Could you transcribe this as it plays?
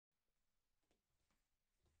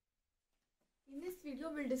In this video,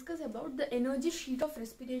 we'll discuss about the energy sheet of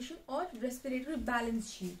respiration or respiratory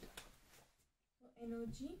balance sheet. So,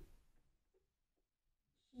 energy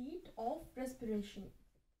sheet of respiration.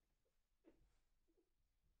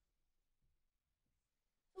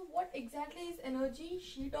 So, what exactly is energy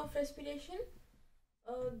sheet of respiration?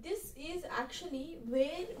 This is actually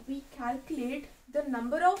where we calculate the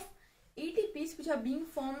number of ATPs which are being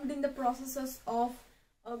formed in the processes of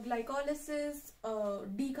glycolysis,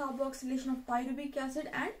 decarboxylation of pyruvic acid,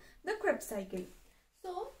 and the Krebs cycle.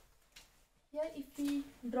 So here if we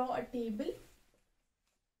draw a table,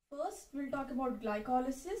 first we'll talk about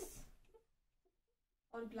glycolysis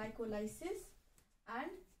or glycolysis,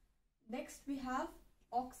 and next we have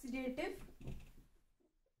oxidative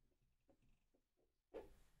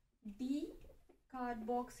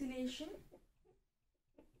decarboxylation,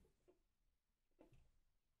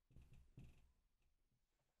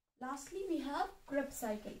 lastly we have Krebs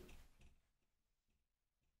cycle.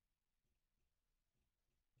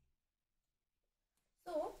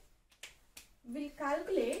 So we'll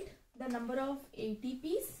calculate the number of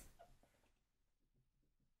ATPs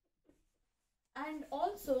and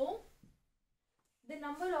also the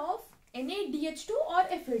number of NADH2 or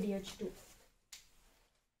FADH2.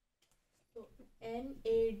 So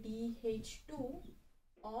NADH2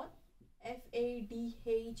 or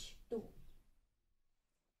FADH2.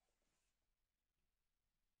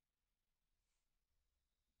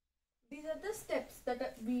 These are the steps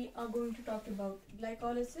that we are going to talk about: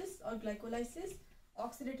 glycolysis or glycolysis,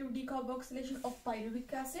 oxidative decarboxylation of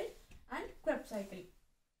pyruvic acid, and Krebs cycle.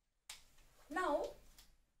 Now,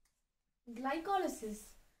 glycolysis.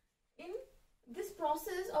 In this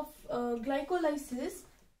process of glycolysis,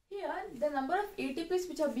 here the number of ATPs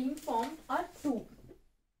which are being formed are two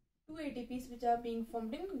ATPs which are being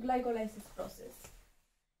formed in glycolysis process.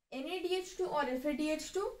 NADH2 or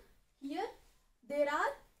FADH2, here there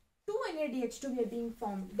are two NADH2 are being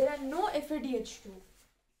formed. There are no FADH2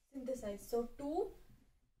 synthesized. So 2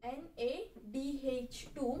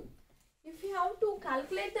 NADH2. If you have to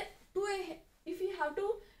calculate the if you have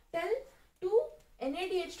to tell 2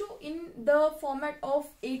 NADH2 in the format of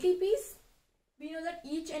ATPs, we know that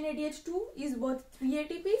each NADH2 is worth 3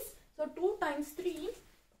 ATPs. So 2 times 3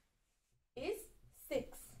 is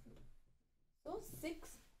 6. So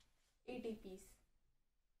 6 ATPs.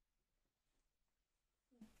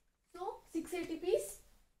 So 6 ATPs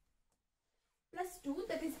plus 2,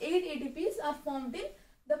 that is 8 ATPs are formed in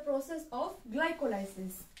the process of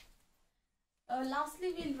glycolysis.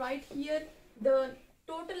 Lastly, we'll write here the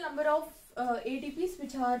total number of ATPs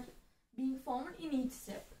which are being formed in each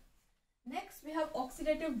step. Next, we have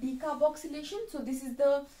oxidative decarboxylation. So this is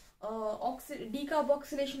the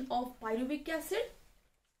decarboxylation of pyruvic acid.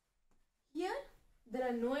 Here, there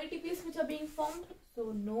are no ATPs which are being formed.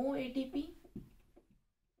 So no ATP.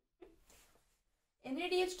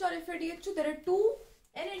 NADH2 or FADH2, there are 2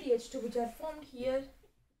 NADH2 which are formed here.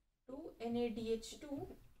 2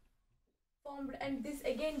 NADH2 formed, and this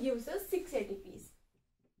again gives us 6 ATPs.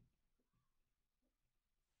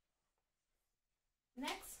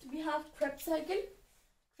 Next we have Krebs cycle.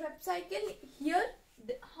 Krebs cycle, here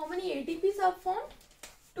how many ATPs are formed?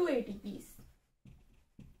 2 ATPs.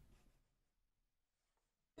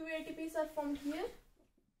 2 ATPs are formed here.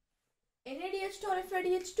 NADH2 or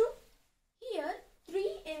FADH2, here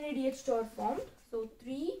 3 NADH2 are formed. So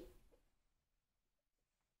 3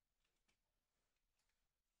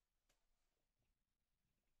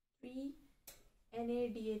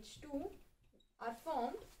 NADH2 are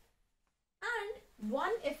formed and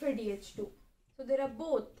 1 FADH2. So there are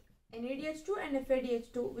both NADH2 and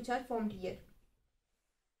FADH2 which are formed here.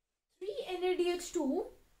 3 NADH2,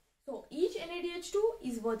 so each NADH2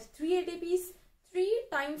 is worth 3 ATPs. 3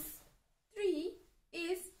 times 3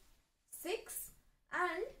 is 6,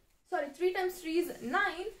 and 3 times 3 is 9,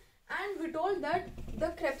 and we told that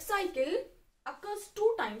the Krebs cycle occurs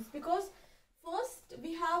 2 times because first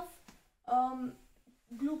we have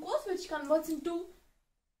glucose which converts into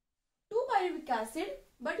 2 pyruvic acid,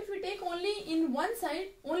 but if we take only in one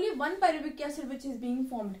side, only 1 pyruvic acid which is being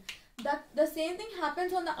formed. That the same thing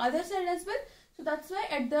happens on the other side as well. So that's why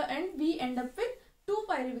at the end we end up with 2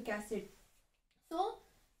 pyruvic acid. So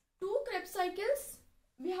 2 Krebs cycles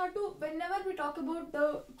we have to, whenever we talk about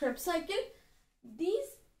the Krebs cycle,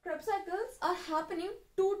 these Krebs cycles are happening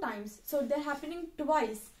 2 times. So they're happening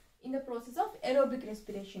twice in the process of aerobic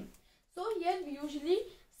respiration. So here we usually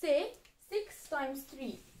say 6 times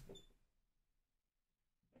 3.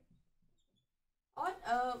 Or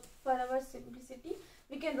for our simplicity,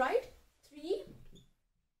 we can write 3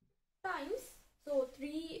 times, so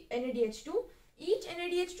 3 NADH2. Each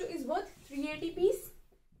NADH2 is worth 3 ATPs.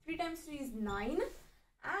 3 times 3 is 9,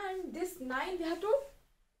 and this 9 we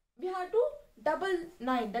have to double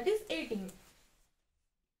 9, that is 18.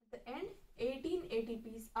 At the end 18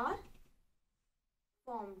 ATPs are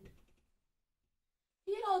formed.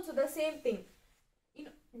 Here also the same thing. In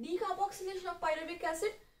decarboxylation of pyruvic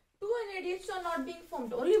acid, 2 NADH2 are not being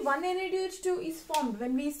formed. Only 1 NADH2 is formed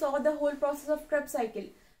when we saw the whole process of Krebs cycle.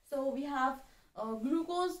 So we have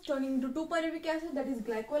glucose turning into 2 pyruvic acid, that is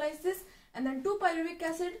glycolysis, and then 2 pyruvic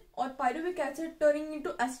acid or pyruvic acid turning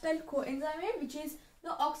into acetyl coenzyme, which is the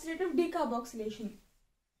oxidative decarboxylation.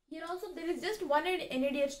 Here also there is just 1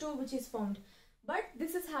 NADH2 which is formed, but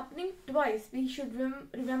this is happening twice. We should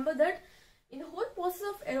remember that in the whole process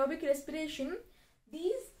of aerobic respiration,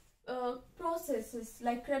 these processes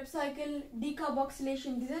like Krebs cycle,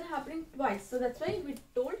 decarboxylation, these are happening twice. So that's why we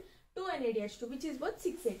told 2 NADH2, which is worth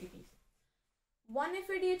 6 ATPs. 1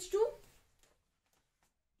 FADH2,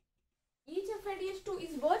 each FADH2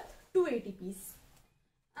 is worth 2 ATPs,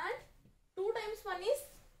 and 2 times 1 is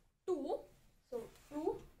 2. So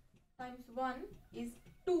 2 times 1 is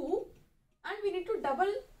 2, and we need to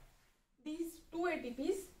double these 2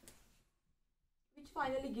 ATPs, which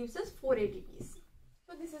finally gives us 4 ATPs.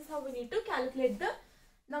 So this is how we need to calculate the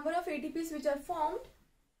number of ATPs which are formed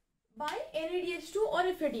by NADH2 or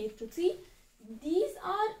FADH2. See, these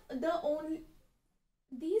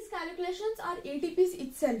calculations are ATPs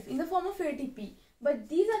itself in the form of ATP, but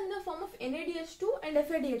these are in the form of NADH2 and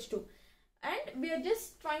FADH2, and we are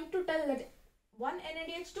just trying to tell that 1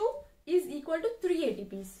 NADH2 is equal to 3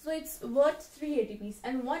 ATPs, so it's worth 3 ATPs,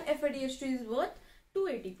 and 1 FADH2 is worth 2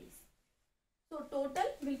 ATPs. So total,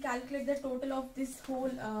 we'll calculate the total of this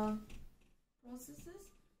whole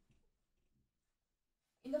processes.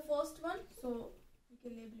 In the first one, so we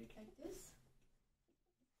can label it like this.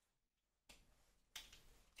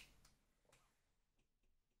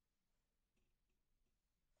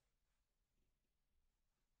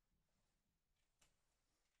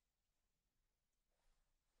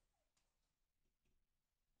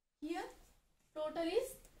 Here total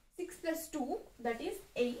is 6 plus 2, that is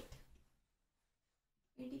 8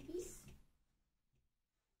 ATPs.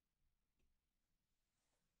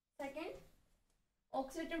 Second,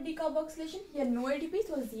 oxidative decarboxylation, here no ATP,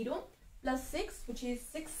 so 0 plus 6, which is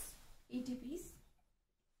 6 ATPs.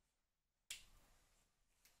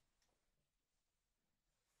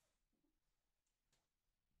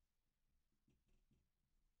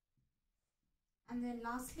 And then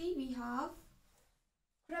lastly we have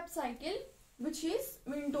Krebs cycle, which is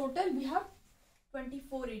in total we have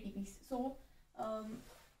 24 ATPs. So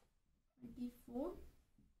 24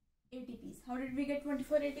 ATPs. How did we get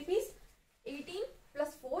 24 ATPs? 18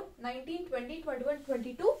 plus 4, 19, 20, 21,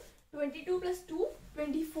 22. 22 plus 2,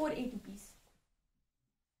 24 ATPs.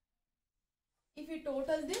 If we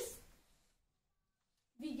total this,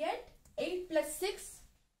 we get 8 plus 6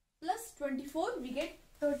 plus 24, we get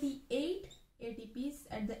 38 ATPs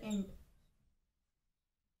at the end.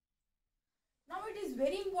 Now it is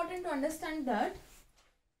very important to understand that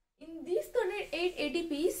in these 38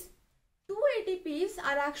 ATPs, 2 ATPs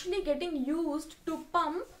are actually getting used to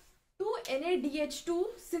pump 2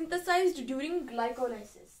 NADH2 synthesized during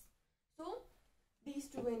glycolysis. So these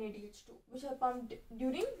 2 NADH2 which are pumped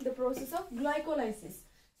during the process of glycolysis.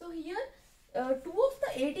 So here 2 of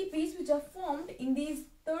the ATPs which are formed in these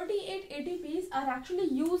 38 ATPs are actually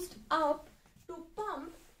used up to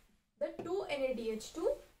pump the 2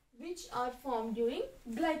 NADH2 which are formed during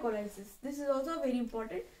glycolysis. This is also a very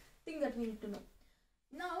important thing that we need to know.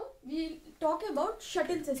 Now we'll talk about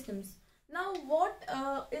shuttle systems. Now what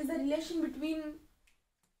is the relation between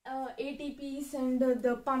ATPs and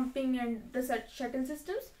the pumping and the shuttle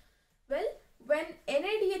systems? Well, when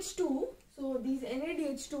NADH2, so these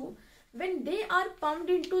NADH2, when they are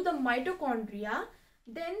pumped into the mitochondria,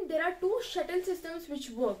 then there are 2 shuttle systems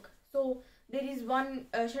which work. So there is one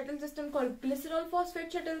shuttle system called glycerol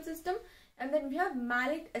phosphate shuttle system, and then we have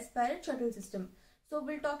malate aspartate shuttle system. So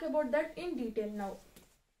we'll talk about that in detail now.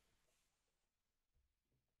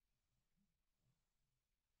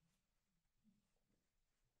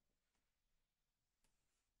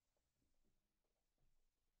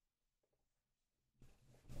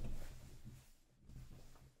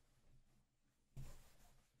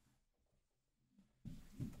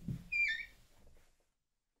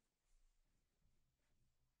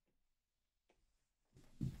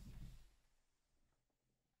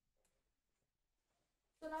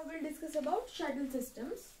 So now we'll discuss about shuttle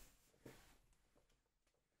systems.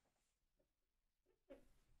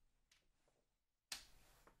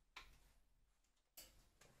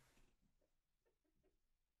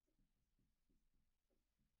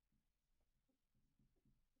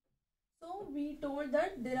 So So we told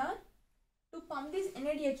that there are, to pump this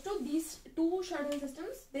NADH2, these two shuttle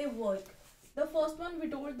systems, they work. The first one we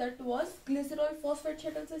told that was glycerol phosphate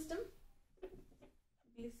shuttle system.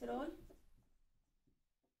 Glycerol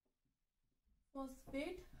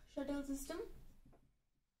phosphate shuttle system.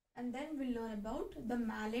 And then we'll learn about the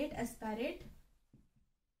malate aspartate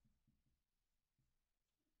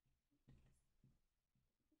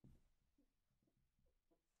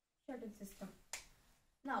shuttle system.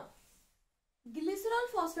 Now, glycerol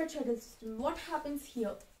phosphate shuttle system, what happens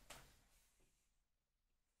here?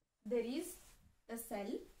 There is the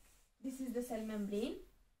cell, this is the cell membrane,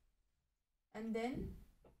 and then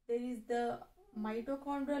there is the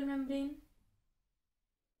mitochondrial membrane,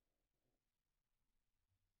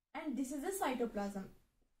 and this is the cytoplasm.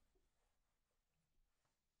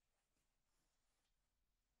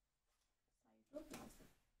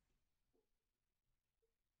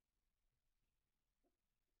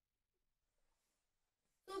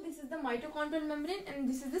 So this is the mitochondrial membrane and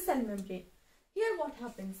this is the cell membrane. Here what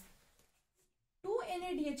happens?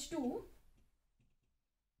 2-NADH2,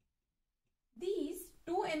 these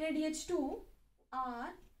 2-NADH2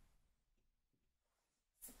 are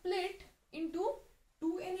split into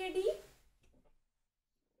 2-NAD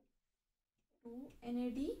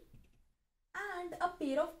and a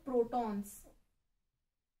pair of protons.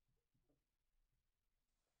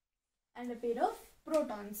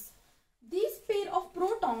 These pair of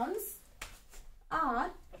protons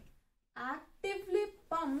are actively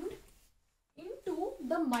pumped into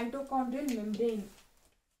the mitochondrial membrane.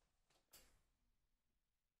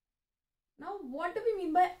 Now, what do we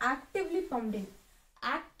mean by actively pumped in?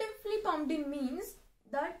 Actively pumped in means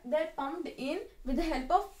that they're pumped in with the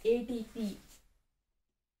help of ATP.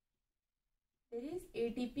 There is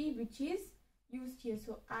ATP which is used here.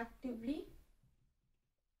 So, actively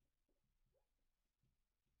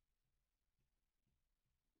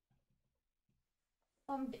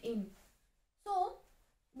pumped in. So,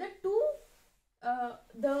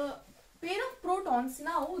 the pair of protons,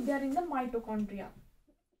 now they are in the mitochondria.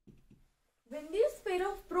 When this pair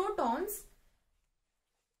of protons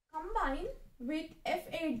combine with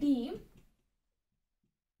FAD,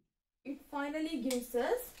 it finally gives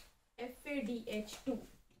us FADH2.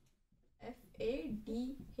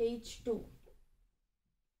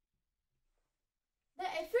 The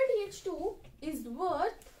FADH2 is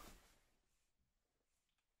worth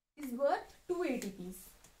 2 ATPs.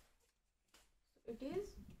 It is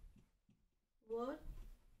worth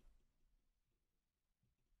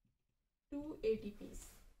 2 ATPs.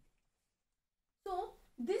 So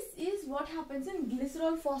this is what happens in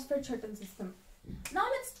glycerol phosphate shuttle system. Now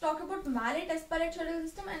let's talk about malate aspartate shuttle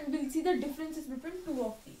system and we'll see the differences between two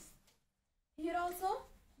of these. Here also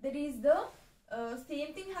there is the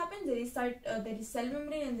same thing happens. There is cell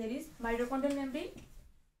membrane and there is mitochondrial membrane.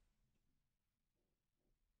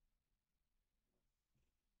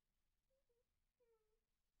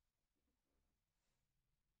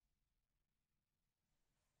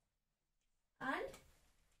 And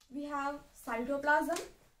we have cytoplasm,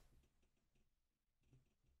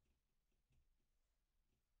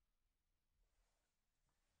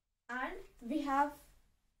 and we have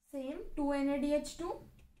same 2-NADH2.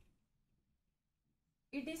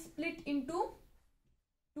 It is split into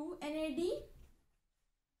 2-NAD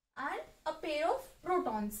and a pair of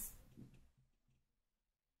protons.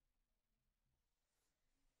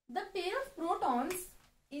 The pair of protons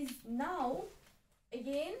is now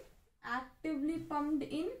again actively pumped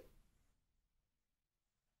in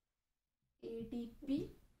ATP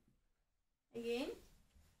again.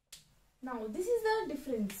 Now this is the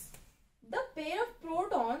difference. The pair of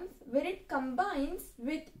protons, when it combines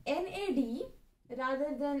with NAD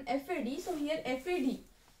rather than FAD, so here FAD,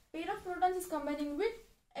 pair of protons is combining with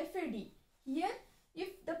FAD. Here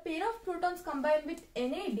if the pair of protons combine with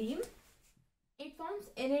NAD, it forms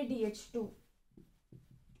NADH2,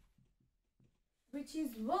 which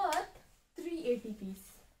is worth 3 ATPs.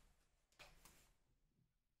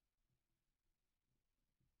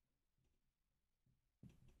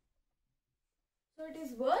 So it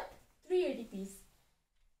is worth 3 ATPs.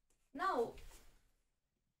 Now,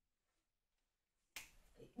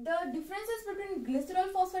 the differences between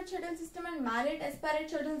glycerol phosphate shuttle system and malate aspartate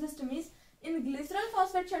shuttle system is, in glycerol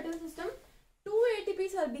phosphate shuttle system, 2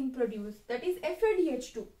 ATPs are being produced, that is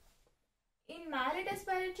FADH2. In malate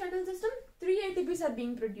aspartate shuttle system, 3 ATPs are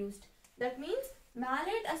being produced. That means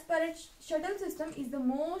malate aspartate shuttle system is the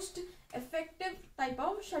most effective type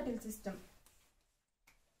of shuttle system.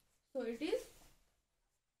 So it is,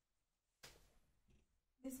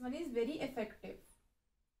 this one is very effective.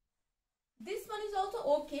 This one is also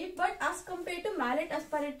okay, but as compared to malate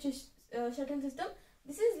aspartate shuttle system,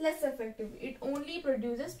 this is less effective. It only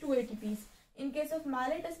produces 2 ATPs. In case of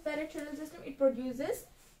malate aspartate shuttle system, it produces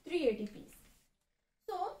 3 ATPs.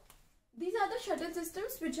 So these are the shuttle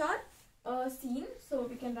systems which are seen. So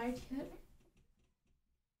we can write here.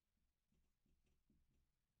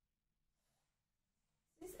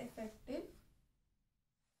 This is effective.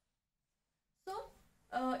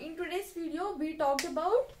 So in today's video we talked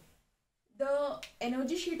about the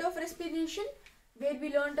energy sheet of respiration, where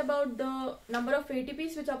we learned about the number of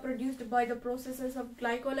ATPs which are produced by the processes of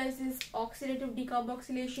glycolysis, oxidative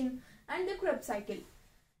decarboxylation and the Krebs cycle.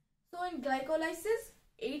 So in glycolysis,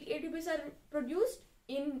 8 ATPs are produced.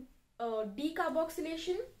 In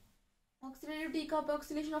decarboxylation, oxidative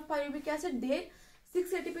decarboxylation of pyruvic acid, there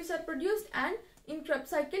 6 ATPs are produced, and in Krebs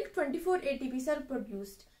cycle 24 ATPs are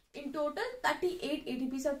produced. In total 38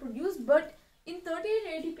 ATPs are produced, but in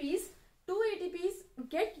 38 ATPs, 2 ATPs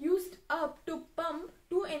get used up to pump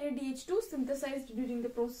 2 NADH2 synthesized during the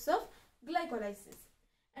process of glycolysis.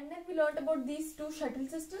 And then we learned about these two shuttle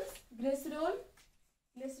systems, glycerol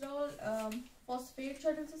phosphate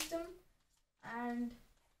shuttle system, and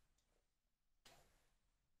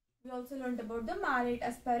we also learned about the malate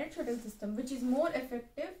aspartate shuttle system, which is more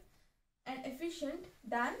effective and efficient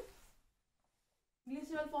than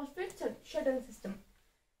glycerol phosphate shuttle system.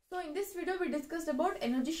 So in this video we discussed about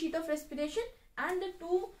energy sheet of respiration and the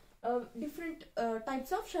two different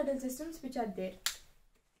types of shuttle systems which are there.